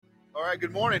All right,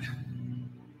 good morning.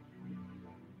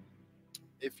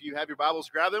 If you have your Bibles,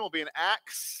 grab them. We'll be in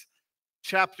Acts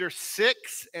chapter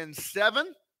 6 and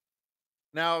 7.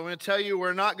 Now, I'm going to tell you,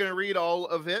 we're not going to read all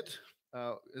of it.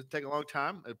 It'll take a long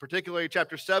time, particularly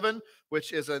chapter 7,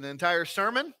 which is an entire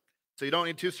sermon. So you don't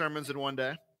need two sermons in one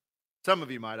day. Some of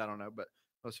you might, I don't know, but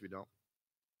most of you don't.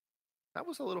 That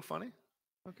was a little funny.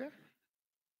 Okay.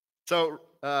 So,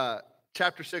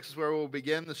 chapter 6 is where we'll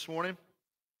begin this morning.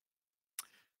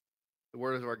 The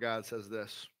word of our God says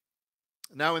this.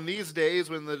 Now, in these days,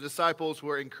 when the disciples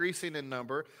were increasing in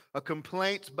number, a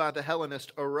complaint by the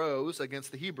Hellenists arose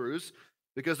against the Hebrews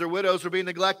because their widows were being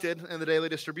neglected in the daily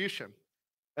distribution.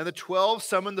 And the 12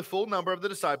 summoned the full number of the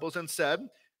disciples and said,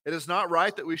 "It is not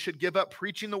right that we should give up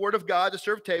preaching the word of God to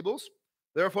serve tables.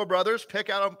 Therefore, brothers, pick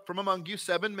out from among you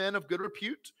 7 men of good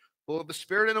repute, full of the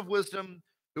Spirit and of wisdom,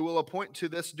 who will appoint to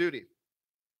this duty.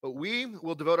 But we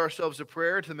will devote ourselves to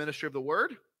prayer, to the ministry of the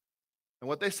word." And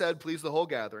what they said pleased the whole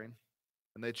gathering.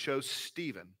 And they chose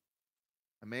Stephen,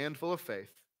 a man full of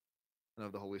faith and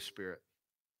of the Holy Spirit.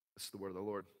 This is the word of the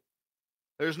Lord.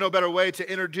 There's no better way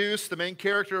to introduce the main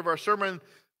character of our sermon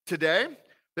today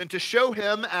than to show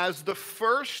him as the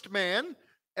first man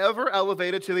ever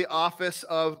elevated to the office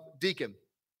of deacon.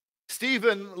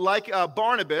 Stephen, like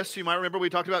Barnabas, you might remember we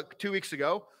talked about 2 weeks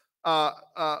ago,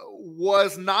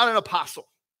 was not an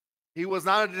apostle. He was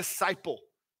not a disciple.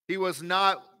 He was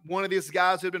not one of these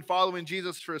guys who had been following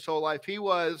Jesus for his whole life. He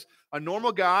was a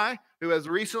normal guy who has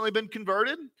recently been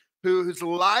converted, whose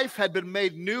life had been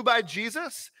made new by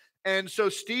Jesus. And so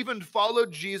Stephen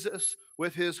followed Jesus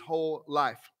with his whole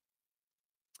life.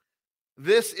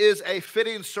 This is a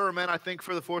fitting sermon, I think,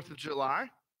 for the 4th of July,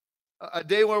 a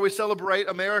day where we celebrate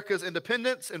America's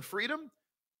independence and freedom.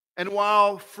 And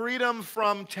while freedom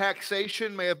from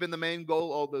taxation may have been the main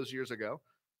goal all those years ago,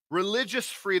 religious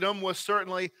freedom was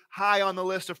certainly high on the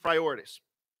list of priorities.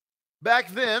 Back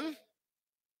then,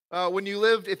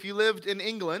 if you lived in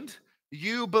England,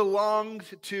 you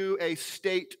belonged to a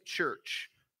state church.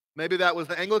 Maybe that was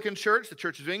the Anglican Church, the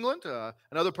Church of England.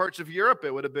 In other parts of Europe,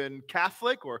 it would have been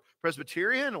Catholic or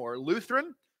Presbyterian or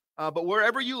Lutheran. But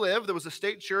wherever you lived, there was a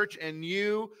state church, and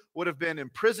you would have been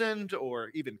imprisoned or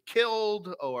even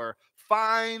killed or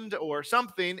fined or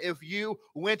something if you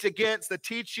went against the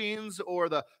teachings or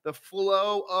the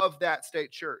flow of that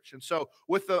state church. And so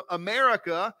with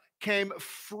America came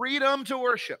freedom to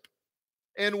worship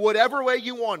in whatever way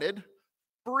you wanted,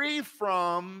 free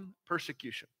from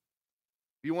persecution.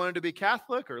 If you wanted to be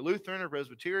Catholic or Lutheran or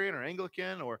Presbyterian or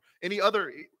Anglican or any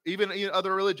other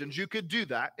religions, you could do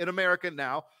that in America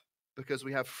now because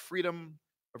we have freedom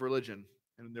of religion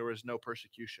and there is no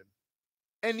persecution.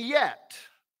 And yet,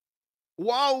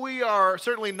 while we are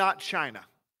certainly not China,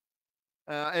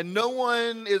 and no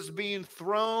one is being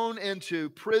thrown into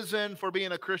prison for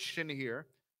being a Christian here,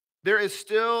 there is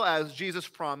still, as Jesus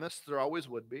promised, there always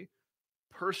would be,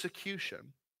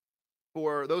 persecution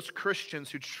for those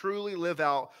Christians who truly live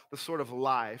out the sort of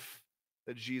life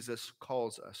that Jesus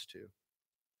calls us to.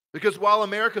 Because while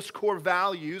America's core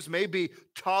values may be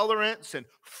tolerance and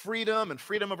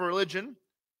freedom of religion,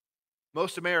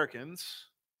 most Americans,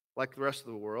 like the rest of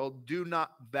the world, do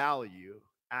not value,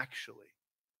 actually,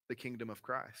 the kingdom of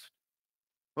Christ.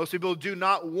 Most people do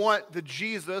not want the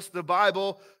Jesus the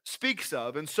Bible speaks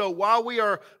of. And so while we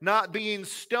are not being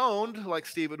stoned like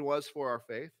Stephen was for our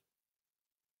faith,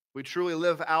 we truly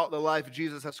live out the life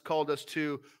Jesus has called us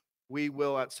to, we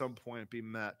will at some point be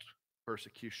met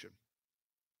persecution.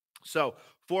 So,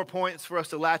 4 points for us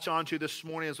to latch onto this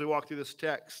morning as we walk through this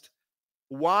text.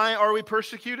 Why are we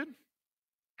persecuted?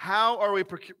 How are we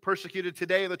persecuted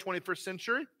today in the 21st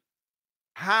century?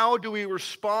 How do we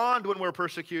respond when we're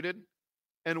persecuted?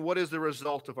 And what is the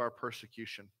result of our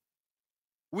persecution?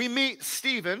 We meet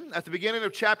Stephen at the beginning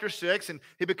of chapter 6, and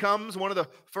he becomes one of the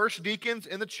first deacons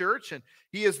in the church, and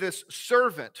he is this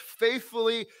servant,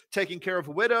 faithfully taking care of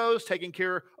widows, taking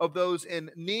care of those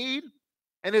in need.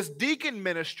 And his deacon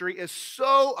ministry is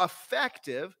so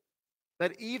effective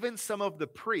that even some of the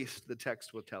priests, the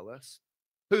text will tell us,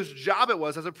 whose job it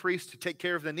was as a priest to take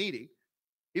care of the needy,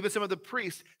 even some of the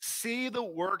priests see the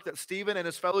work that Stephen and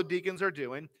his fellow deacons are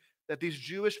doing, that these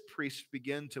Jewish priests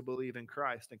begin to believe in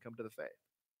Christ and come to the faith.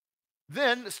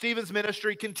 Then Stephen's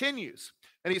ministry continues,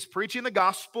 and he's preaching the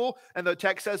gospel, and the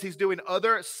text says he's doing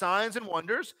other signs and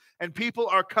wonders, and people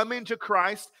are coming to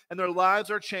Christ, and their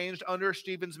lives are changed under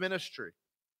Stephen's ministry.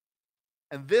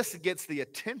 And this gets the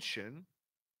attention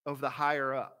of the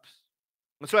higher-ups.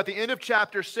 And so at the end of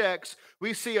chapter 6,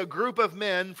 we see a group of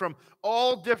men from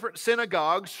all different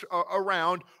synagogues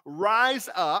around rise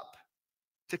up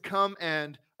to come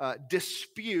and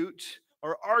dispute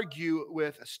or argue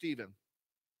with Stephen.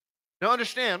 Now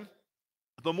understand,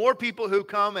 the more people who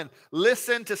come and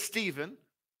listen to Stephen,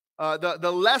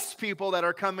 the less people that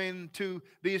are coming to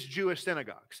these Jewish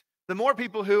synagogues. The more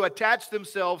people who attach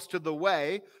themselves to the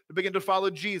way to begin to follow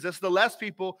Jesus, the less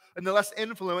people and the less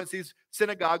influence these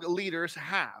synagogue leaders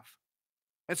have.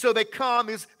 And so they come,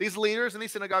 these leaders in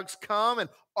these synagogues come and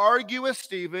argue with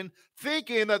Stephen,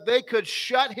 thinking that they could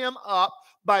shut him up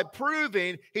by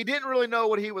proving he didn't really know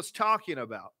what he was talking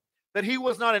about, that he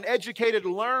was not an educated,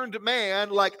 learned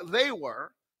man like they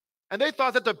were. And they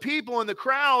thought that the people in the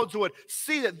crowds would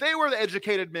see that they were the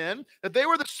educated men, that they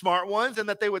were the smart ones, and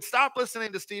that they would stop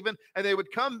listening to Stephen and they would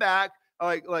come back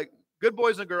like good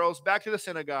boys and girls back to the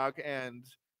synagogue and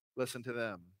listen to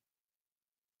them.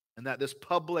 And that this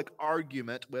public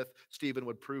argument with Stephen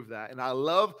would prove that. And I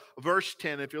love verse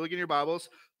 10. If you're looking at your Bibles,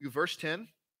 verse 10.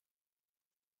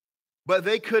 But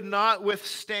they could not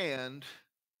withstand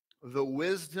the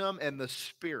wisdom and the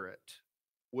spirit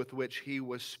with which he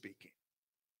was speaking.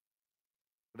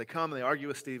 They come and they argue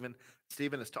with Stephen.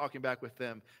 Stephen is talking back with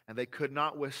them, and they could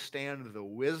not withstand the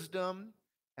wisdom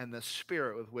and the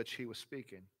spirit with which he was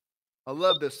speaking. I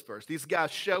love this verse. These guys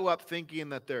show up thinking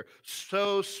that they're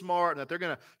so smart and that they're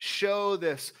going to show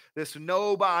this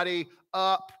nobody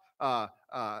up,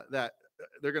 that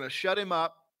they're going to shut him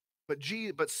up.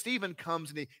 But Stephen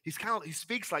comes and he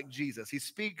speaks like Jesus. He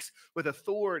speaks with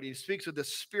authority. He speaks with the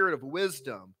spirit of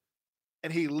wisdom,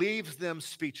 and he leaves them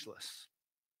speechless.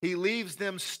 He leaves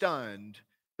them stunned.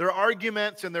 Their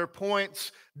arguments and their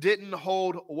points didn't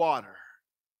hold water.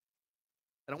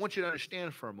 And I want you to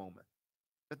understand for a moment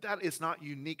that is not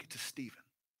unique to Stephen.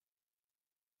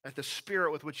 That the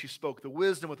spirit with which he spoke, the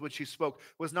wisdom with which he spoke,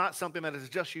 was not something that is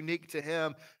just unique to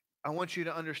him. I want you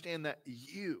to understand that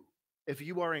you, if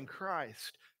you are in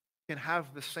Christ, can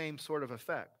have the same sort of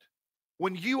effect.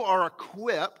 When you are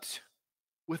equipped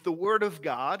with the Word of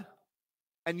God,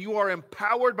 and you are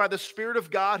empowered by the Spirit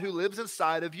of God who lives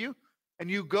inside of you, and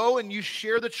you go and you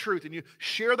share the truth and you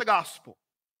share the gospel,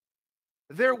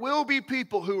 there will be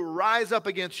people who rise up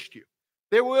against you.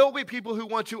 There will be people who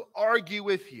want to argue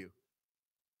with you.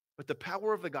 But the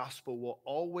power of the gospel will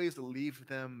always leave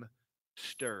them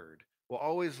stirred, will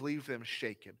always leave them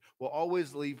shaken, will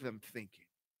always leave them thinking.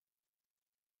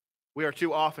 We are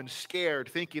too often scared,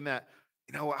 thinking that,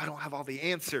 I don't have all the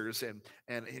answers, and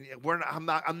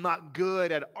I'm not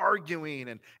good at arguing,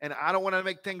 and I don't want to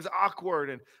make things awkward,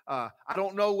 and I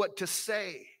don't know what to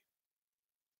say.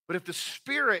 But if the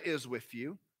Spirit is with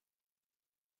you,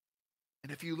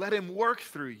 and if you let him work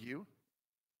through you,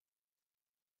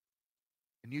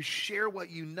 and you share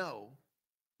what you know,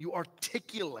 you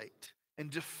articulate and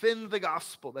defend the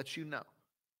gospel that you know,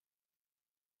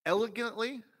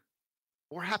 elegantly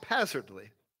or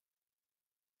haphazardly,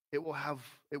 it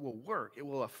will work. It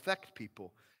will affect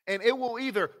people. And it will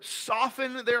either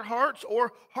soften their hearts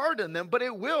or harden them, but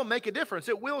it will make a difference.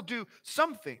 It will do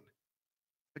something.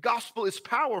 The gospel is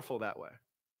powerful that way.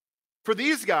 For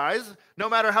these guys, no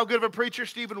matter how good of a preacher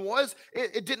Stephen was,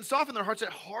 it didn't soften their hearts. It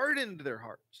hardened their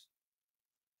hearts.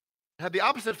 It had the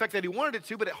opposite effect that he wanted it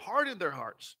to, but it hardened their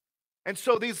hearts. And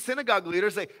so these synagogue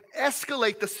leaders, they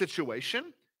escalate the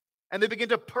situation, and they begin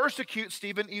to persecute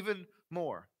Stephen even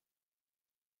more.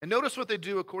 And notice what they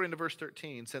do according to verse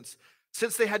 13.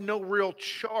 Since they had no real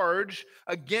charge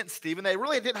against Stephen, they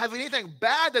really didn't have anything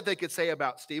bad that they could say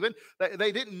about Stephen.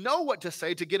 They didn't know what to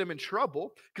say to get him in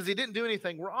trouble because he didn't do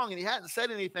anything wrong and he hadn't said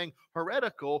anything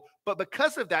heretical. But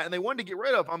because of that, and they wanted to get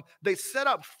rid of him, they set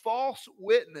up false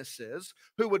witnesses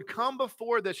who would come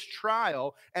before this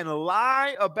trial and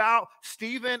lie about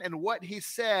Stephen and what he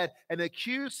said and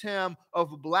accuse him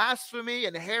of blasphemy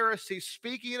and heresy,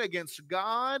 speaking against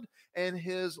God and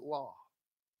his law.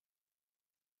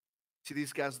 See,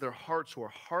 these guys, their hearts were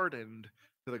hardened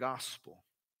to the gospel.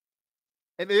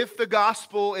 And if the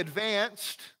gospel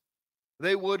advanced,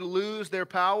 they would lose their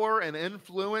power and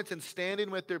influence and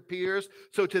standing with their peers.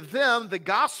 So to them, the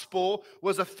gospel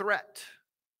was a threat.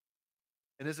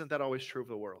 And isn't that always true of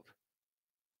the world?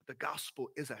 The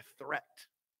gospel is a threat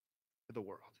to the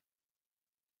world.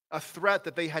 A threat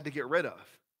that they had to get rid of.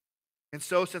 And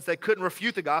so, since they couldn't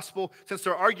refute the gospel, since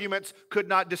their arguments could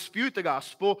not dispute the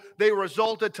gospel, they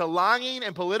resulted to lying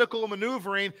and political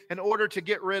maneuvering in order to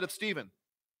get rid of Stephen.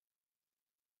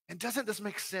 And doesn't this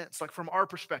make sense? Like from our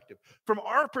perspective. From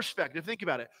our perspective, think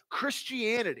about it.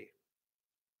 Christianity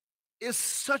is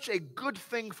such a good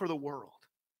thing for the world,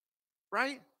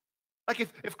 right? Like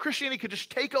if Christianity could just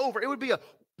take over,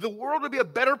 the world would be a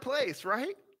better place,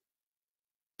 right?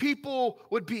 People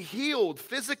would be healed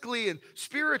physically and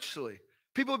spiritually.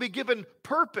 People would be given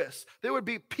purpose. There would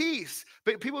be peace.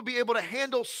 But people would be able to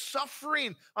handle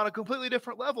suffering on a completely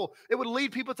different level. It would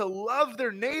lead people to love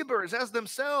their neighbors as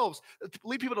themselves,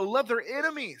 lead people to love their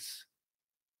enemies.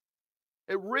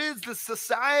 It rids the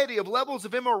society of levels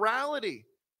of immorality.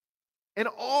 In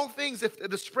all things, if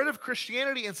the spread of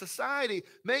Christianity in society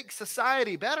makes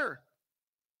society better.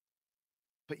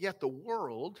 But yet the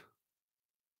world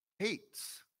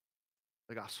hates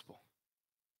the gospel.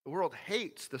 The world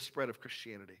hates the spread of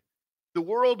Christianity. The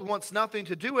world wants nothing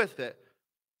to do with it.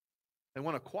 They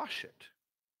want to quash it.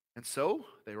 And so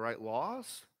they write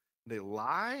laws, they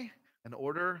lie in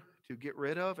order to get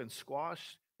rid of and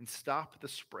squash and stop the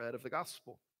spread of the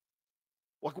gospel.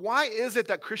 Like, why is it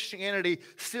that Christianity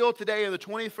still today in the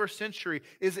 21st century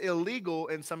is illegal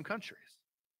in some countries?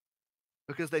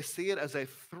 Because they see it as a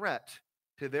threat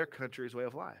to their country's way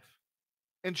of life.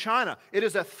 In China, it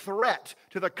is a threat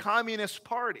to the Communist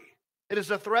Party. It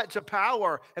is a threat to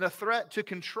power and a threat to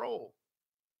control.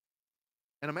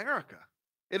 In America,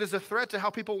 it is a threat to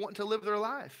how people want to live their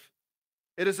life.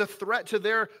 It is a threat to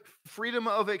their freedom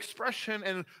of expression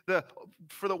and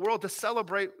for the world to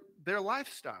celebrate their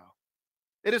lifestyle.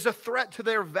 It is a threat to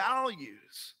their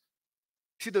values.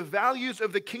 See, the values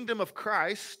of the kingdom of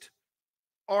Christ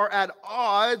are at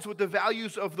odds with the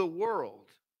values of the world.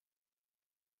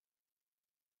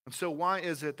 And so why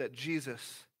is it that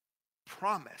Jesus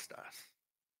promised us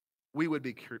we would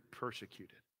be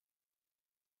persecuted?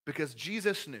 Because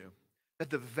Jesus knew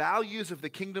that the values of the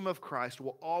kingdom of Christ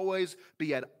will always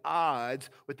be at odds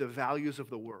with the values of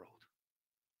the world.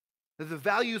 That the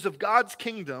values of God's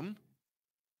kingdom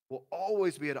will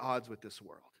always be at odds with this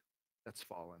world that's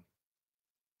fallen.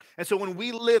 And so when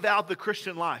we live out the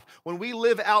Christian life, when we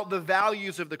live out the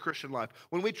values of the Christian life,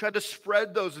 when we try to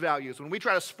spread those values, when we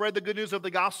try to spread the good news of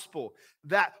the gospel,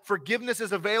 that forgiveness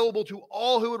is available to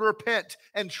all who would repent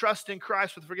and trust in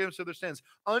Christ for the forgiveness of their sins,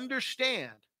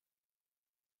 understand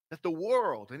that the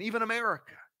world, and even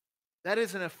America, that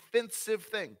is an offensive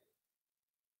thing.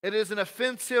 It is an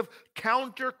offensive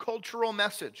countercultural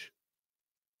message.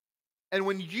 And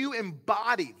when you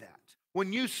embody that,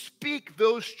 when you speak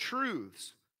those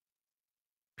truths,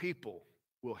 people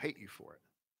will hate you for it,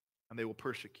 and they will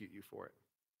persecute you for it.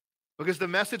 Because the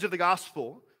message of the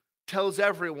gospel tells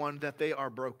everyone that they are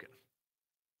broken,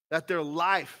 that their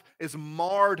life is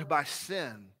marred by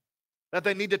sin, that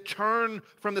they need to turn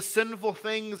from the sinful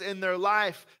things in their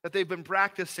life that they've been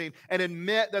practicing and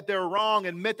admit that they're wrong,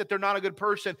 admit that they're not a good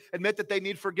person, admit that they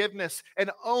need forgiveness,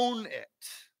 and own it.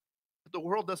 But the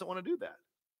world doesn't want to do that.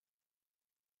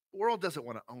 The world doesn't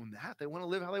want to own that. They want to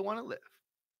live how they want to live.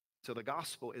 So the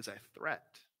gospel is a threat,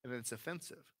 and it's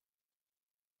offensive.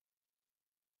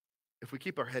 If we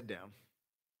keep our head down,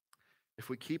 if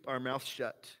we keep our mouth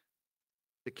shut,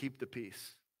 to keep the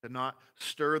peace, to not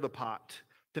stir the pot,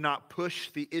 to not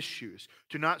push the issues,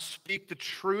 to not speak the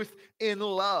truth in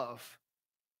love,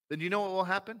 then you know what will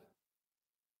happen?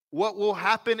 What will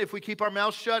happen if we keep our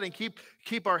mouths shut and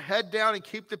keep our head down and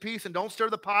keep the peace and don't stir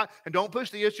the pot and don't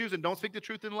push the issues and don't speak the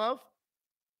truth in love?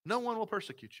 No one will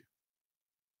persecute you.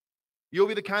 You'll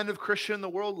be the kind of Christian the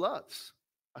world loves,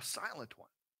 a silent one.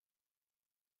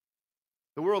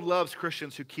 The world loves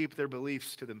Christians who keep their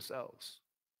beliefs to themselves.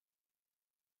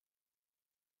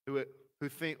 The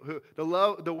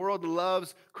world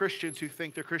loves Christians who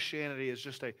think their Christianity is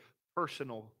just a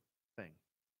personal thing.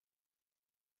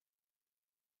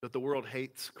 But the world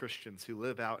hates Christians who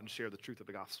live out and share the truth of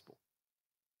the gospel.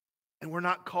 And we're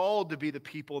not called to be the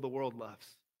people the world loves.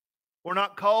 We're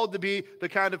not called to be the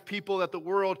kind of people that the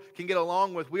world can get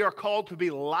along with. We are called to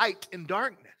be light in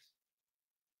darkness.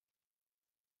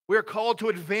 We are called to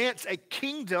advance a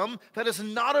kingdom that is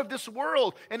not of this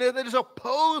world and that is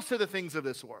opposed to the things of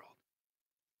this world.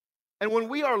 And when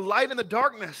we are light in the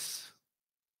darkness,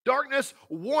 darkness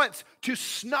wants to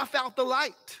snuff out the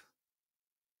light.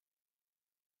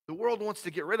 The world wants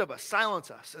to get rid of us,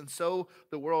 silence us, and so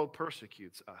the world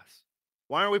persecutes us.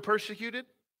 Why are we persecuted?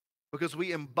 Because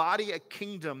we embody a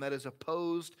kingdom that is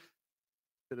opposed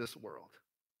to this world.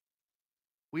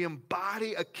 We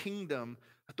embody a kingdom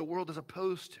that the world is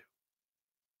opposed to.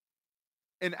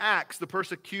 In Acts, the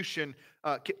persecution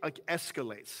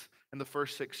escalates in the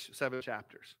first 6-7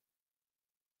 chapters.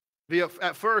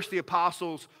 At first, the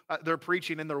apostles, they're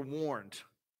preaching and they're warned.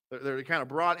 They're kind of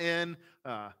brought in,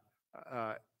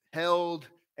 held,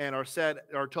 and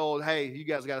are told, hey, you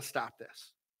guys got to stop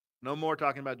this. No more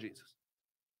talking about Jesus.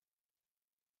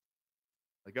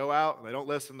 They go out and they don't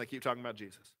listen. They keep talking about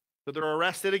Jesus. So they're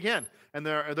arrested again. And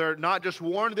they're not just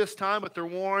warned this time, but they're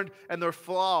warned and they're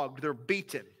flogged. They're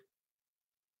beaten.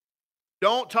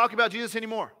 Don't talk about Jesus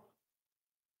anymore.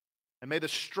 And may the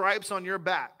stripes on your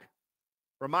back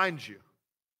remind you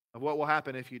of what will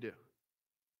happen if you do.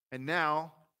 And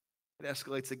now it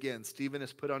escalates again. Stephen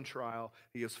is put on trial.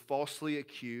 He is falsely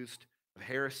accused of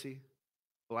heresy,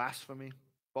 blasphemy,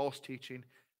 false teaching,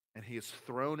 and he is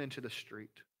thrown into the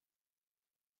street.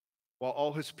 While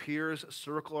all his peers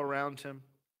circle around him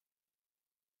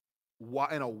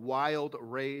in a wild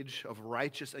rage of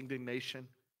righteous indignation,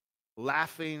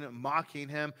 laughing, mocking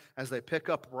him as they pick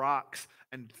up rocks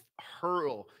and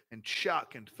hurl and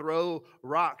chuck and throw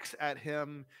rocks at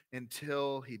him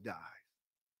until he dies.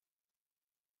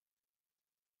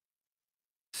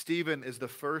 Stephen is the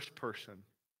first person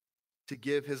to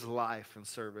give his life in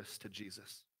service to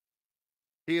Jesus.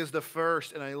 He is the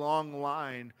first in a long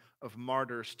line of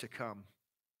martyrs to come.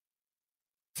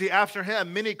 See, after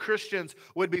him, many Christians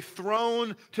would be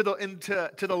thrown to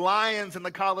the lions in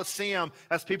the Colosseum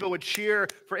as people would cheer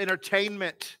for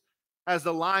entertainment as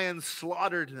the lions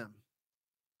slaughtered them.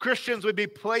 Christians would be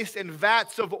placed in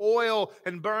vats of oil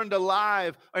and burned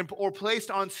alive, or placed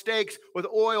on stakes with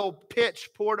oil pitch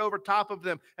poured over top of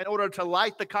them in order to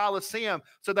light the Colosseum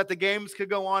so that the games could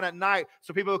go on at night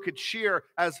so people could cheer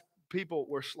as people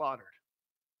were slaughtered.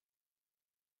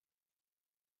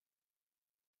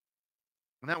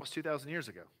 And that was 2,000 years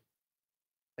ago.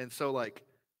 And so,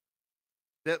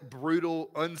 that brutal,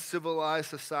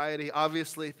 uncivilized society,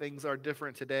 obviously things are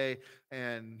different today,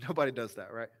 and nobody does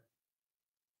that, right?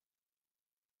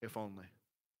 If only.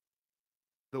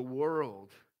 The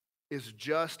world is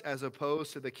just as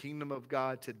opposed to the kingdom of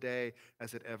God today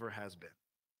as it ever has been.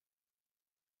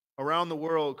 Around the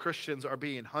world, Christians are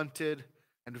being hunted,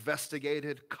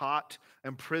 investigated, caught,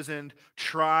 imprisoned,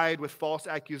 tried with false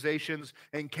accusations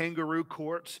in kangaroo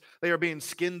courts. They are being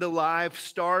skinned alive,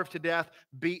 starved to death,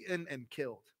 beaten, and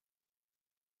killed.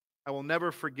 I will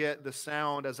never forget the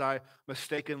sound as I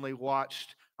mistakenly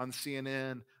watched on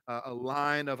CNN a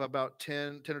line of about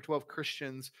 10 or 12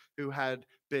 Christians who had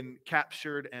been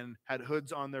captured and had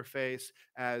hoods on their face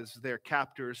as their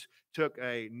captors took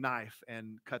a knife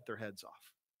and cut their heads off.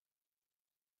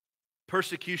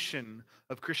 Persecution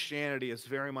of Christianity is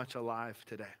very much alive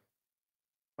today.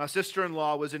 My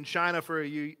sister-in-law was in China for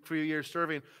a few years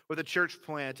serving with a church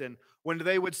plant, and when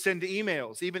they would send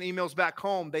emails, even emails back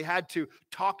home, they had to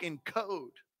talk in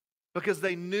code because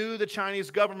they knew the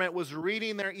Chinese government was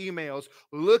reading their emails,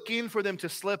 looking for them to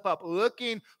slip up,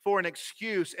 looking for an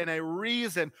excuse and a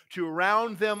reason to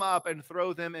round them up and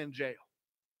throw them in jail.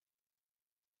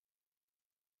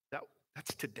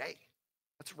 That's today.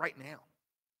 That's right now.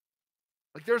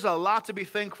 There's a lot to be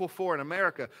thankful for in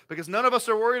America because none of us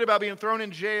are worried about being thrown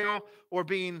in jail or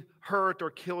being hurt or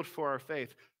killed for our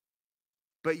faith.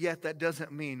 But yet that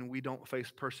doesn't mean we don't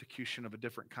face persecution of a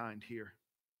different kind here.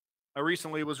 I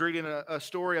recently was reading a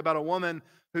story about a woman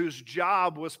whose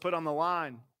job was put on the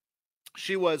line.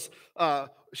 She was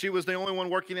the only one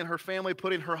working in her family,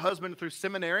 putting her husband through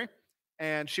seminary.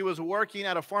 And she was working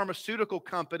at a pharmaceutical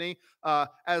company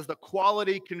as the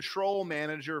quality control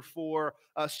manager for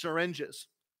syringes.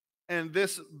 And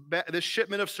this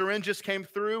shipment of syringes came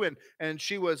through, and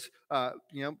she was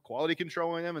quality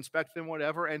controlling them, inspecting them,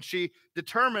 whatever. And she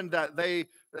determined that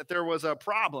there was a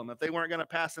problem, that they weren't going to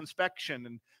pass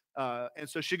inspection. And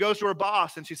so she goes to her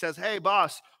boss and she says, "Hey,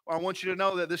 boss, I want you to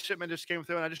know that this shipment just came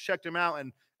through, and I just checked them out,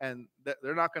 and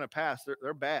they're not going to pass.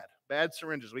 They're bad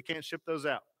syringes. We can't ship those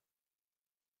out."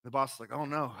 The boss is like, "Oh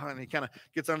no," and he kind of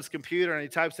gets on his computer and he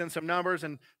types in some numbers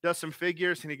and does some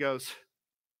figures, and he goes,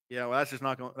 "Yeah, well, that's just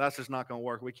not going to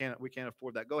work. We can't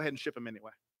afford that. Go ahead and ship them anyway."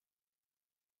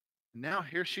 And now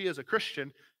here she is, a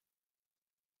Christian,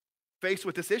 faced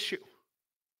with this issue.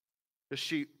 Does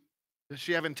she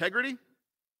have integrity?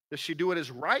 Does she do what is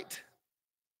right?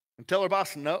 And tell her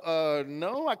boss, no,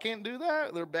 I can't do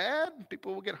that. They're bad.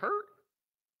 People will get hurt.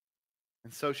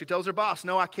 And so she tells her boss,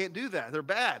 "No, I can't do that. They're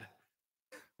bad.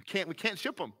 We can't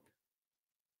ship them."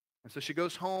 And so she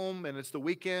goes home, and it's the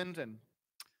weekend, and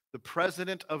the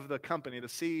president of the company, the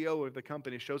CEO of the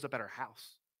company, shows up at her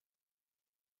house.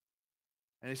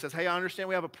 And he says, "Hey, I understand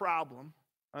we have a problem.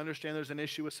 I understand there's an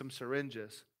issue with some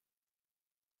syringes.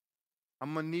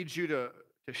 I'm going to need you to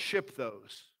ship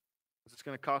those because it's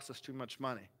going to cost us too much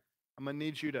money. I'm going to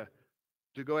need you to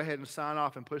go ahead and sign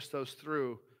off and push those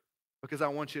through because I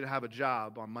want you to have a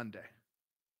job on Monday."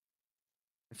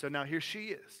 And so now here she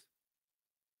is,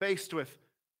 faced with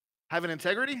having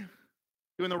integrity,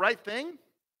 doing the right thing,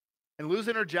 and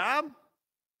losing her job,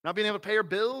 not being able to pay her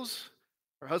bills,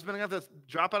 her husband going to have to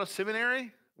drop out of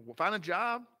seminary, find a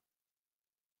job,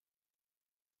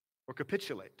 or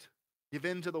capitulate, give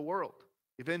in to the world,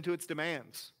 give in to its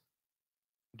demands,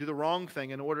 do the wrong thing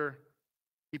in order to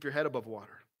keep your head above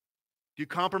water. Do you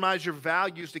compromise your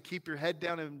values to keep your head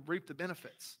down and reap the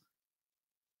benefits?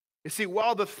 You see,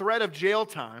 while the threat of jail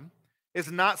time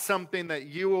is not something that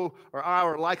you or I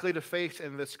are likely to face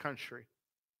in this country,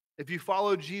 if you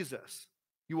follow Jesus,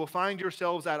 you will find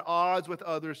yourselves at odds with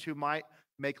others who might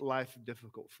make life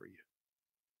difficult for you.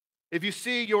 If you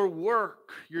see your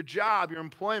work, your job, your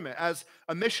employment as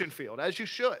a mission field, as you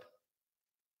should,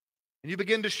 and you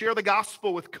begin to share the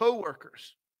gospel with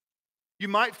coworkers, you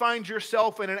might find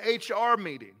yourself in an HR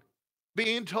meeting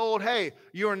being told, hey,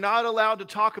 you are not allowed to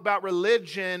talk about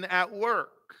religion at work.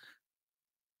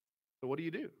 So what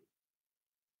do? Do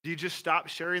you just stop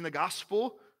sharing the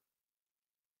gospel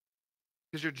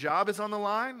because your job is on the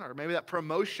line? Or maybe that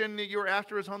promotion that you're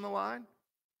after is on the line?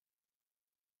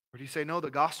 Or do you say, no, the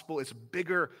gospel is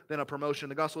bigger than a promotion.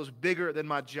 The gospel is bigger than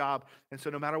my job. And so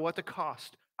no matter what the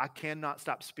cost, I cannot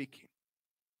stop speaking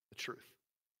the truth.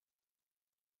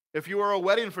 If you are a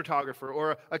wedding photographer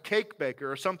or a cake baker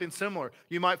or something similar,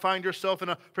 you might find yourself in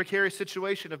a precarious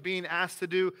situation of being asked to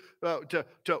do to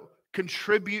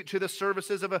contribute to the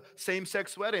services of a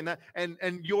same-sex wedding.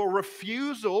 And your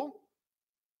refusal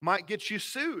might get you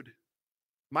sued,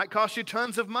 might cost you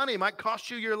tons of money, might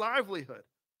cost you your livelihood.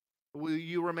 Will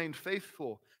you remain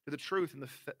faithful to the truth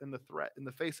in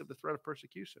the face of the threat of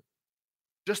persecution?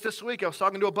 Just this week, I was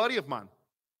talking to a buddy of mine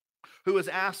who was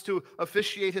asked to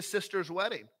officiate his sister's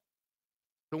wedding.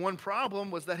 The one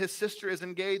problem was that his sister is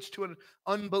engaged to an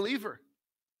unbeliever.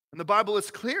 And the Bible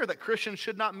is clear that Christians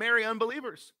should not marry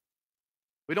unbelievers.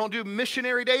 We don't do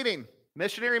missionary dating,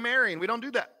 missionary marrying. We don't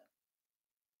do that.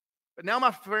 But now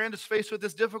my friend is faced with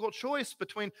this difficult choice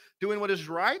between doing what is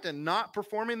right and not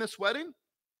performing this wedding.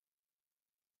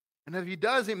 And if he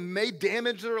does, it may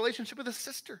damage the relationship with his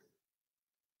sister.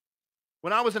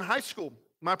 When I was in high school,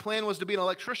 my plan was to be an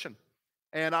electrician.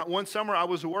 And one summer, I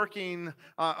was working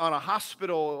on a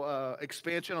hospital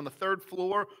expansion on the 3rd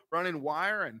floor, running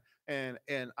wire.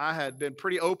 And I had been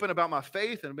pretty open about my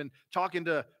faith and been talking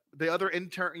to the other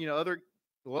other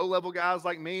low-level guys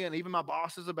like me and even my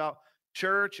bosses about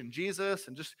church and Jesus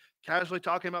and just casually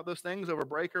talking about those things over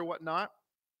break or whatnot.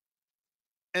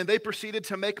 And they proceeded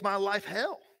to make my life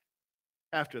hell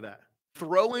after that.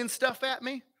 Throwing stuff at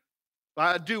me.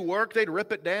 I'd do work, they'd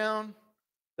rip it down.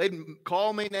 They'd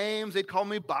call me names. They'd call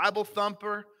me Bible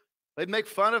thumper. They'd make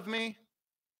fun of me.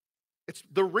 It's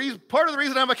the reason, part of the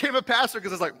reason I became a pastor,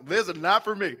 because it's like, this is not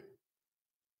for me.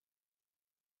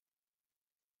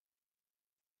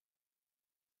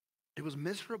 It was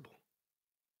miserable.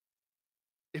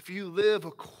 If you live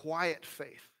a quiet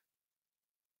faith,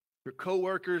 your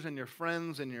coworkers and your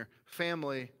friends and your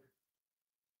family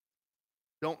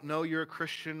don't know you're a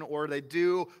Christian, or they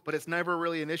do, but it's never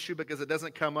really an issue because it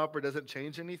doesn't come up or doesn't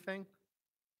change anything,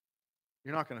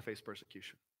 you're not going to face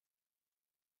persecution.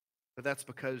 But that's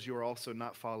because you're also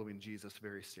not following Jesus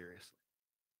very seriously.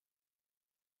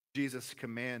 Jesus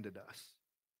commanded us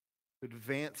to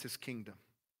advance his kingdom,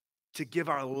 to give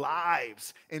our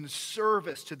lives in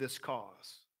service to this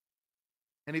cause.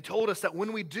 And he told us that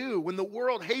when we do, when the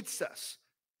world hates us,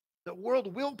 the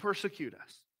world will persecute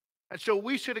us. And so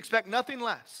we should expect nothing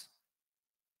less.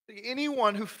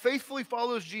 Anyone who faithfully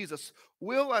follows Jesus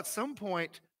will at some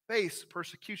point face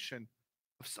persecution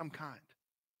of some kind.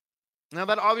 Now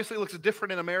that obviously looks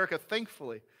different in America,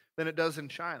 thankfully, than it does in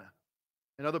China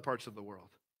and other parts of the world.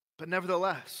 But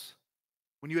nevertheless,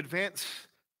 when you advance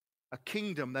a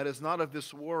kingdom that is not of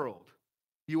this world,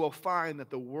 you will find that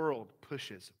the world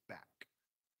pushes back.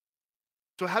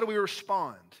 So how do we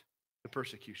respond to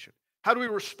persecution? How do we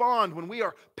respond when we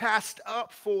are passed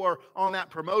up for on that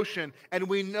promotion and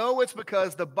we know it's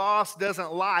because the boss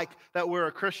doesn't like that we're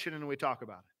a Christian and we talk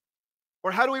about it? Or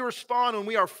how do we respond when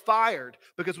we are fired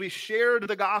because we shared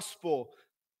the gospel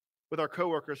with our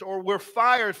coworkers? Or we're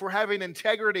fired for having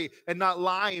integrity and not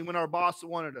lying when our boss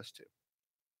wanted us to?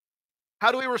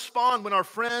 How do we respond when our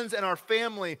friends and our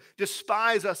family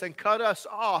despise us and cut us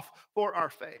off for our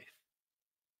faith?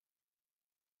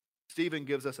 Stephen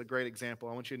gives us a great example.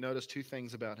 I want you to notice 2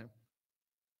 things about him.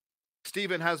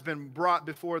 Stephen has been brought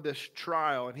before this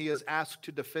trial, and he is asked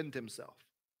to defend himself.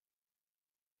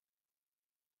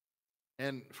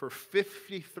 And for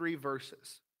 53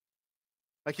 verses,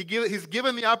 he's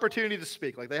given the opportunity to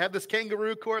speak. Like they have this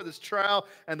kangaroo court, this trial,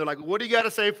 and they're like, what do you got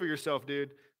to say for yourself,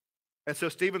 dude? And so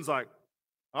Stephen's like,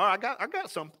 all right, I got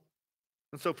something.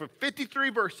 And so for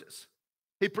 53 verses,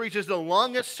 he preaches the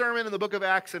longest sermon in the book of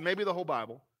Acts and maybe the whole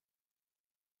Bible.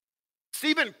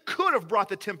 Stephen could have brought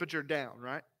the temperature down,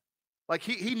 right? Like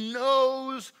he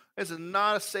knows this is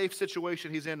not a safe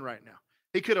situation he's in right now.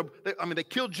 He could have, they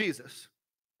killed Jesus.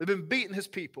 They've been beating his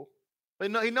people. He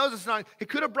knows it's not. He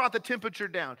could have brought the temperature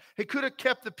down. He could have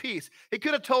kept the peace. He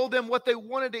could have told them what they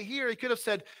wanted to hear. He could have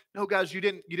said, "No, guys, you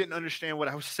didn't understand what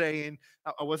I was saying.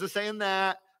 I wasn't saying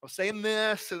that. I was saying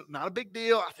this. Not a big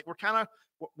deal. I think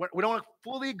we don't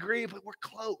fully agree, but we're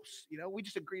close. We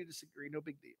just agree to disagree. No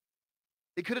big deal."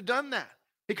 He could have done that.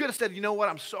 He could have said, "You know what?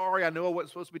 I'm sorry. I know I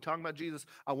wasn't supposed to be talking about Jesus.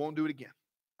 I won't do it again.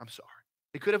 I'm sorry."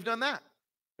 He could have done that.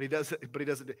 But he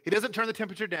doesn't. He doesn't turn the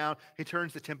temperature down. He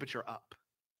turns the temperature up.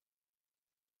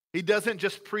 He doesn't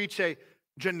just preach a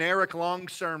generic long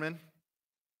sermon.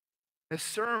 His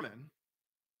sermon,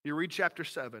 you read chapter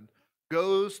 7,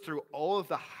 goes through all of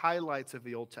the highlights of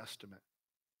the Old Testament.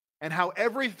 And how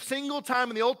every single time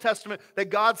in the Old Testament that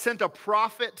God sent a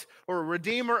prophet or a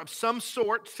redeemer of some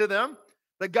sort to them,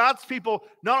 that God's people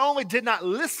not only did not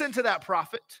listen to that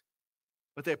prophet,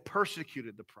 but they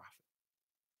persecuted the prophet.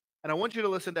 And I want you to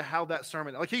listen to how that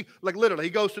sermon, literally, he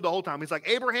goes through the whole time. He's like,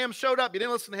 Abraham showed up, you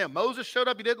didn't listen to him. Moses showed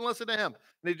up, you didn't listen to him.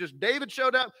 And David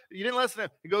showed up, you didn't listen to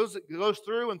him. He goes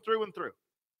through and through and through.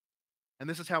 And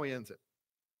this is how he ends it.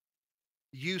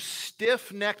 "You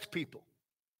stiff-necked people,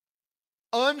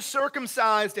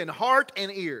 uncircumcised in heart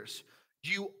and ears,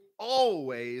 you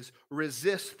always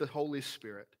resist the Holy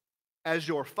Spirit. As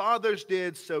your fathers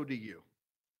did, so do you."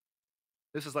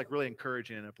 This is really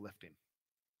encouraging and uplifting.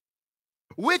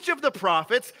 "Which of the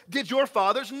prophets did your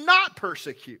fathers not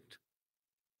persecute?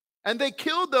 And they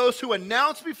killed those who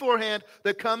announced beforehand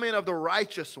the coming of the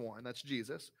righteous one," that's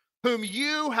Jesus, "whom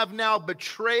you have now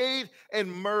betrayed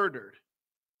and murdered.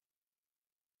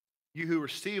 You who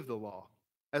received the law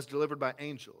as delivered by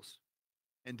angels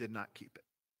and did not keep it."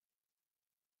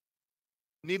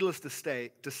 Needless to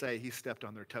say, he stepped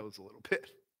on their toes a little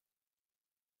bit.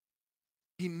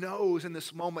 He knows in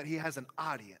this moment he has an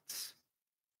audience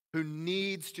who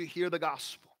needs to hear the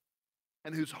gospel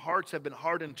and whose hearts have been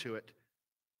hardened to it.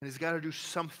 And he's got to do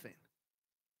something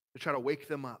to try to wake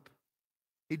them up.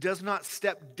 He does not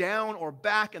step down or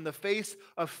back in the face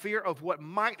of fear of what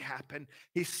might happen.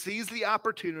 He sees the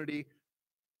opportunity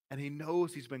and he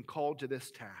knows he's been called to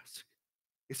this task.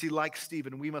 You see, like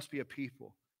Stephen, we must be a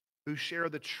people who share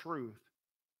the truth,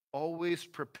 always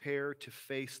prepared to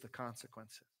face the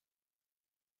consequences.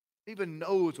 He even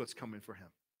knows what's coming for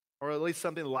him, or at least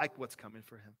something like what's coming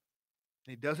for him.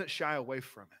 And he doesn't shy away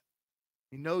from it.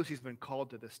 He knows he's been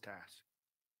called to this task,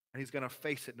 and he's going to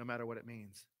face it no matter what it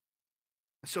means.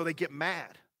 And so they get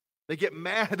mad. They get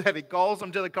mad that he calls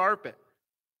them to the carpet,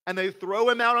 and they throw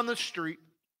him out on the street,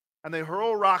 and they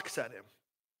hurl rocks at him.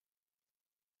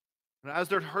 And as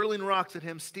they're hurling rocks at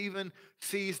him, Stephen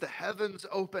sees the heavens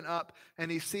open up,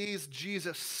 and he sees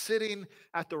Jesus sitting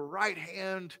at the right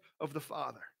hand of the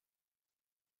Father,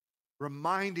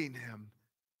 reminding him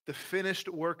the finished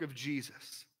work of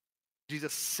Jesus.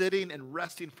 Jesus sitting and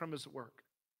resting from his work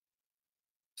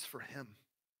is for him.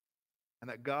 And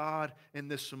that God in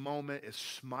this moment is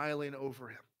smiling over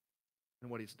him and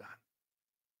what he's done.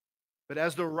 But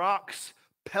as the rocks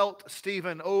pelt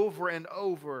Stephen over and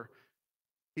over,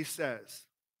 he says,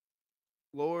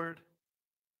 "Lord,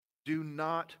 do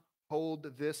not hold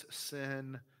this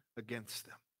sin against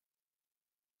them."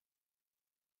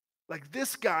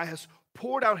 This guy has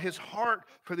poured out his heart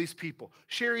for these people,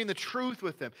 sharing the truth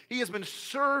with them. He has been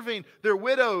serving their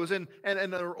widows and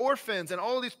their orphans and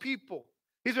all these people.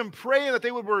 He's been praying that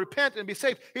they would repent and be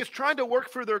saved. He's trying to work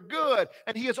for their good,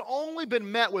 and he has only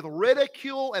been met with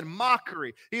ridicule and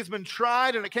mockery. He's been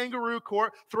tried in a kangaroo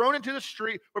court, thrown into the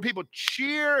street where people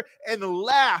cheer and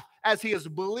laugh as he is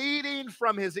bleeding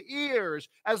from his ears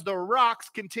as the rocks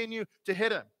continue to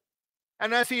hit him.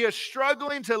 And as he is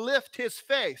struggling to lift his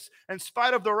face, in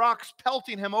spite of the rocks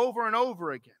pelting him over and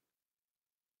over again,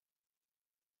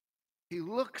 he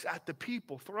looks at the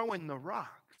people throwing the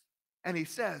rocks and he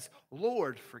says,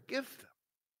 "Lord, forgive them.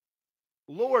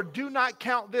 Lord, do not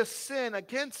count this sin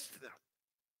against them."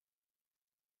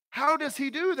 How does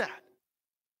he do that?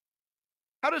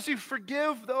 How does he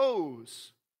forgive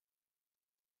those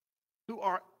who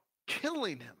are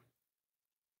killing him?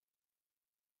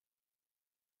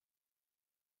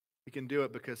 He can do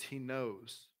it because he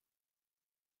knows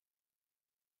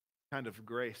the kind of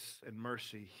grace and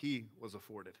mercy he was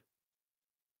afforded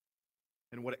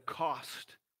and what it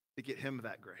cost to get him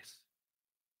that grace.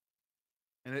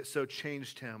 And it so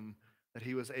changed him that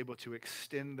he was able to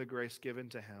extend the grace given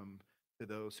to him to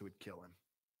those who would kill him.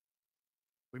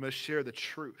 We must share the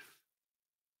truth,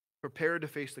 prepared to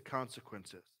face the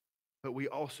consequences, but we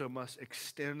also must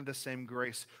extend the same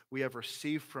grace we have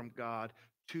received from God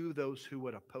to those who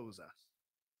would oppose us.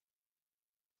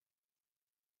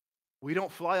 We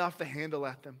don't fly off the handle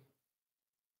at them.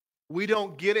 We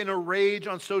don't get in a rage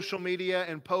on social media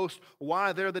and post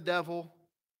why they're the devil.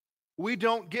 We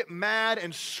don't get mad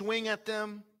and swing at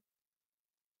them.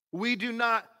 We do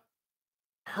not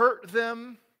hurt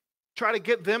them, try to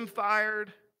get them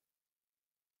fired.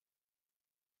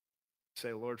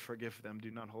 Say, Lord, forgive them.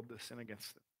 Do not hold this sin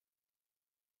against them.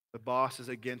 The boss is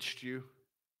against you.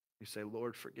 You say,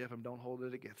 Lord, forgive him. Don't hold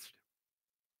it against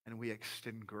him. And we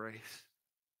extend grace,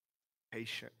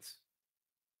 patience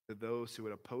to those who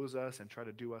would oppose us and try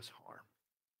to do us harm.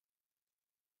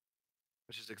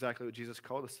 Which is exactly what Jesus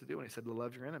called us to do when he said to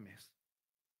love your enemies.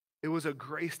 It was a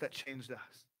grace that changed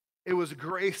us. It was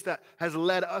grace that has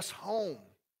led us home.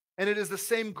 And it is the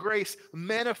same grace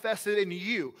manifested in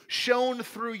you, shown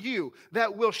through you,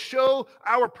 that will show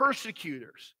our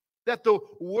persecutors that the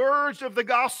words of the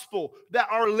gospel that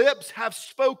our lips have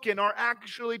spoken are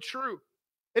actually true.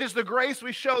 It is the grace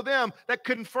we show them that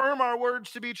confirm our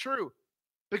words to be true.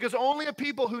 Because only a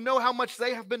people who know how much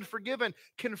they have been forgiven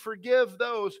can forgive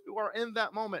those who are in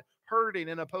that moment hurting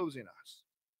and opposing us.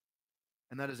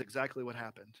 And that is exactly what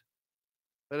happened.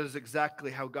 That is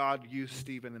exactly how God used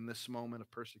Stephen in this moment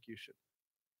of persecution.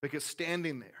 Because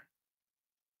standing there,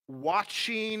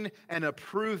 watching and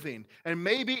approving, and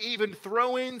maybe even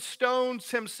throwing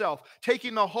stones himself,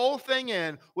 taking the whole thing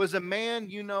in, was a man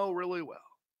you know really well,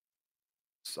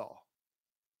 Saul.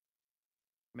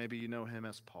 Maybe you know him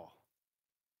as Paul.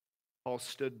 Paul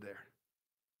stood there,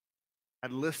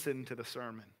 had listened to the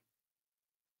sermon,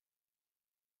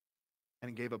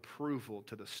 and gave approval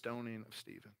to the stoning of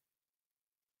Stephen.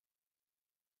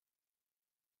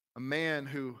 A man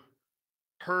who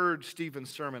heard Stephen's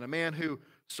sermon, a man who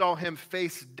saw him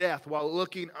face death while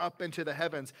looking up into the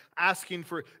heavens, asking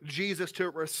for Jesus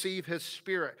to receive his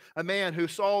spirit, a man who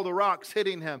saw the rocks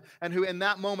hitting him and who in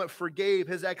that moment forgave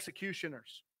his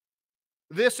executioners.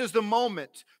 This is the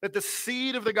moment that the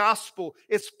seed of the gospel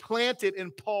is planted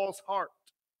in Paul's heart.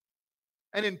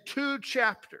 And in 2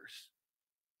 chapters,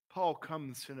 Paul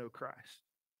comes to know Christ.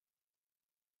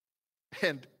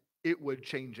 And it would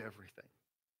change everything.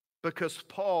 Because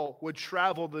Paul would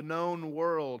travel the known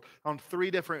world on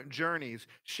 3 different journeys,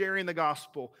 sharing the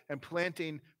gospel and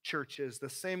planting churches, the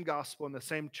same gospel in the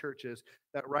same churches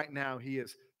that right now he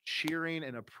is cheering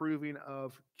and approving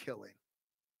of killing.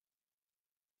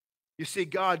 You see,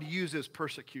 God uses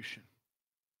persecution.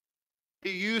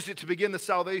 He used it to begin the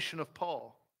salvation of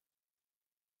Paul.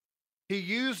 He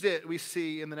used it, we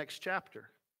see, in the next chapter.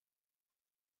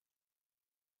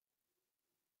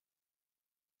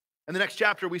 In the next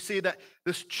chapter, we see that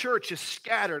this church is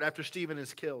scattered after Stephen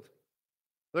is killed.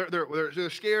 They're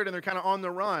scared and they're kind of on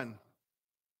the run.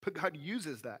 But God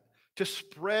uses that to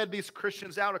spread these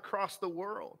Christians out across the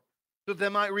world so that they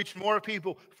might reach more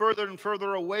people further and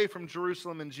further away from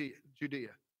Jerusalem and Judea.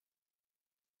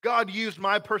 God used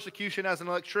my persecution as an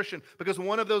electrician because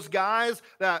one of those guys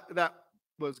that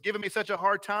was giving me such a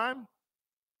hard time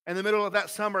in the middle of that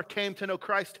summer came to know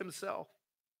Christ himself.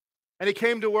 And he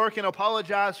came to work and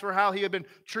apologized for how he had been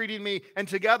treating me. And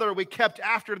together we kept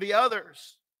after the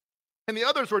others. And the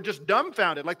others were just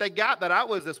dumbfounded. Like they got that I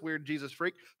was this weird Jesus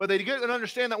freak. But they didn't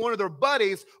understand that one of their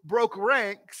buddies broke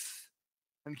ranks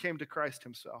and came to Christ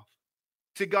himself.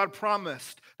 See, God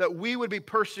promised that we would be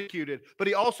persecuted. But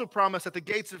he also promised that the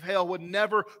gates of hell would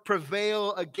never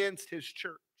prevail against his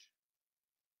church.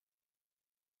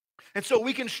 And so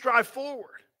we can strive forward.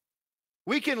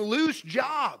 We can lose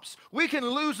jobs. We can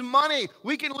lose money.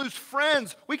 We can lose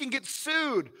friends. We can get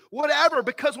sued, whatever.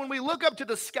 Because when we look up to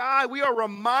the sky, we are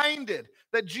reminded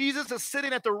that Jesus is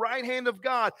sitting at the right hand of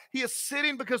God. He is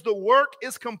sitting because the work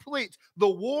is complete. The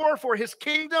war for his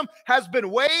kingdom has been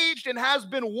waged and has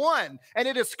been won. And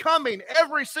it is coming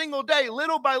every single day,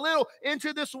 little by little,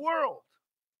 into this world.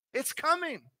 It's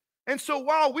coming. And so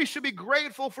while we should be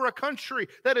grateful for a country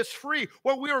that is free,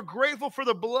 while we are grateful for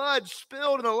the blood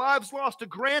spilled and the lives lost to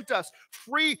grant us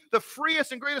the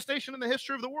freest and greatest nation in the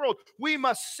history of the world, we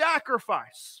must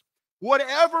sacrifice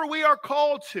whatever we are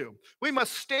called to. We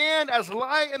must stand as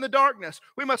light in the darkness.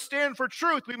 We must stand for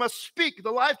truth. We must speak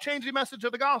the life-changing message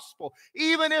of the gospel,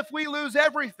 even if we lose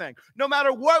everything. No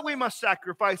matter what we must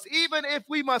sacrifice, even if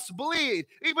we must bleed,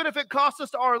 even if it costs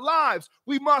us our lives,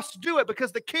 we must do it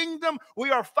because the kingdom we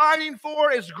are fighting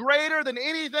for is greater than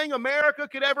anything America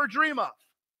could ever dream of.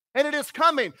 And it is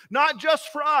coming, not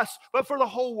just for us, but for the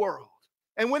whole world.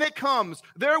 And when it comes,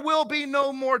 there will be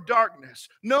no more darkness,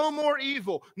 no more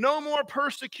evil, no more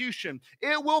persecution.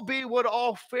 It will be what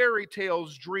all fairy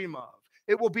tales dream of.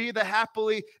 It will be the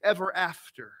happily ever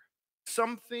after.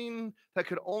 Something that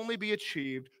could only be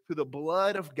achieved through the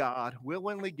blood of God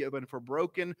willingly given for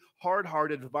broken,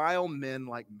 hard-hearted, vile men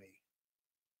like me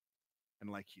and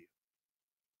like you.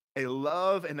 A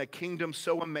love and a kingdom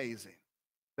so amazing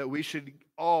that we should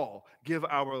all give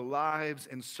our lives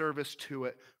in service to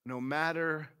it, no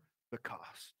matter the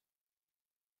cost.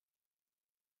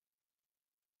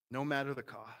 No matter the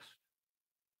cost.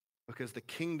 Because the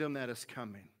kingdom that is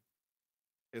coming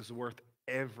is worth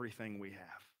everything we have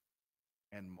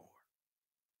and more.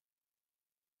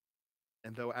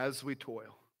 And though as we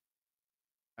toil,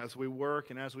 as we work,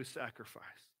 and as we sacrifice,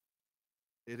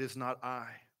 it is not I,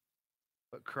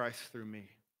 but Christ through me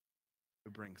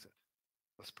who brings it.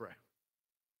 Let's pray.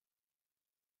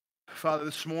 Father,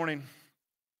 this morning,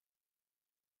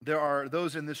 there are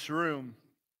those in this room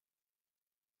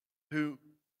who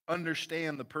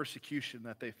understand the persecution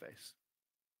that they face.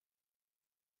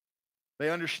 They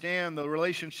understand the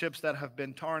relationships that have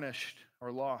been tarnished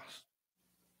or lost.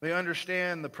 They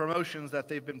understand the promotions that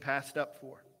they've been passed up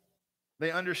for.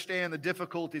 They understand the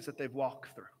difficulties that they've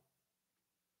walked through.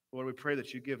 Lord, we pray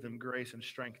that you give them grace and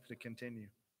strength to continue.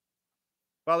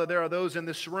 Father, there are those in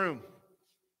this room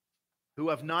who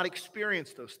have not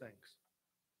experienced those things.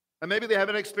 And maybe they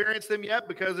haven't experienced them yet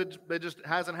because it just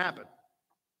hasn't happened.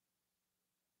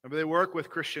 Maybe they work with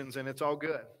Christians and it's all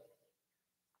good.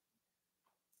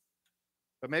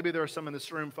 But maybe there are some in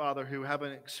this room, Father, who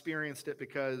haven't experienced it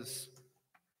because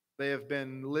they have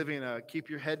been living a keep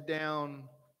your head down,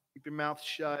 keep your mouth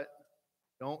shut,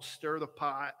 don't stir the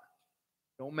pot,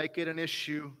 don't make it an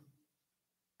issue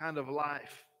kind of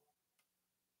life.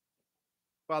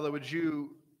 Father, would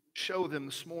you show them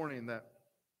this morning that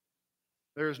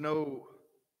there is no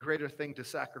greater thing to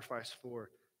sacrifice for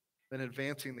than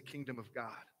advancing the kingdom of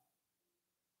God?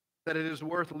 That it is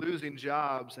worth losing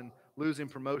jobs and losing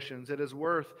promotions. It is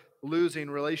worth losing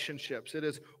relationships. It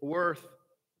is worth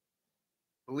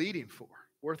bleeding for,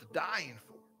 worth dying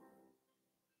for,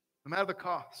 no matter the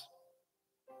cost.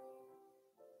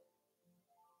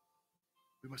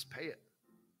 We must pay it.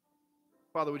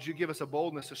 Father, would you give us a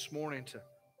boldness this morning to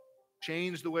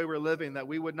change the way we're living, that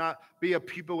we would not be a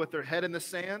people with their head in the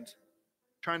sand,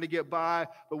 trying to get by,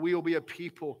 but we will be a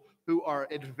people who are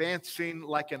advancing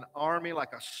like an army,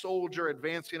 like a soldier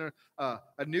advancing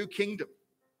a new kingdom.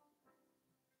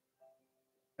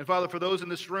 And Father, for those in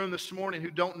this room this morning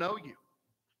who don't know you,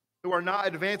 who are not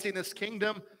advancing this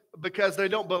kingdom because they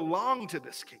don't belong to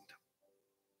this kingdom,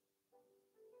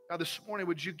 God, this morning,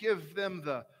 would you give them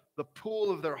the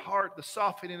pull of their heart, the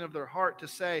softening of their heart to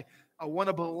say, I want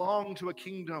to belong to a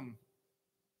kingdom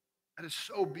that is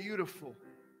so beautiful,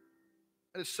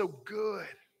 that is so good,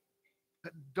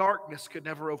 that darkness could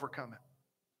never overcome it.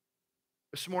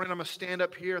 This morning, I'm going to stand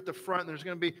up here at the front, and there's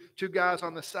going to be two guys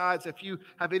on the sides. If you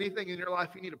have anything in your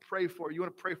life you need to pray for, you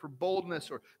want to pray for boldness,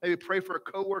 or maybe pray for a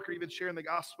coworker you've been sharing the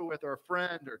gospel with, or a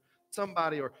friend, or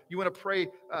somebody, or you want to pray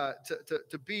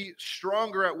to be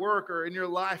stronger at work or in your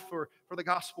life for the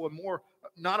gospel and more,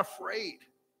 not afraid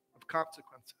of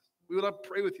consequences. We would love to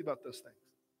pray with you about those things.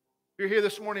 If you're here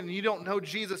this morning and you don't know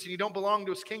Jesus and you don't belong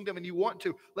to his kingdom and you want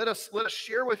to, let us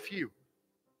share with you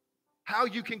how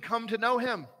you can come to know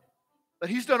him. That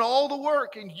he's done all the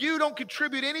work and you don't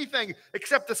contribute anything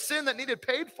except the sin that needed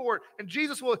paid for it. And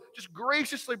Jesus will just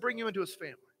graciously bring you into his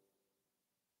family.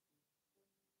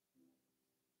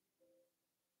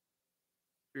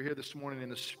 If you're here this morning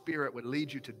and the Spirit would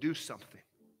lead you to do something,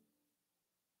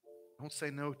 don't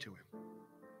say no to him.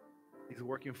 He's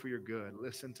working for your good.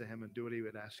 Listen to him and do what he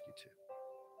would ask you to.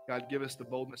 God, give us the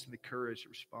boldness and the courage to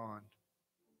respond.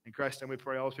 In Christ's name we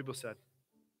pray. All those people said,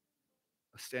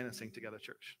 let's stand and sing together,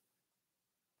 church.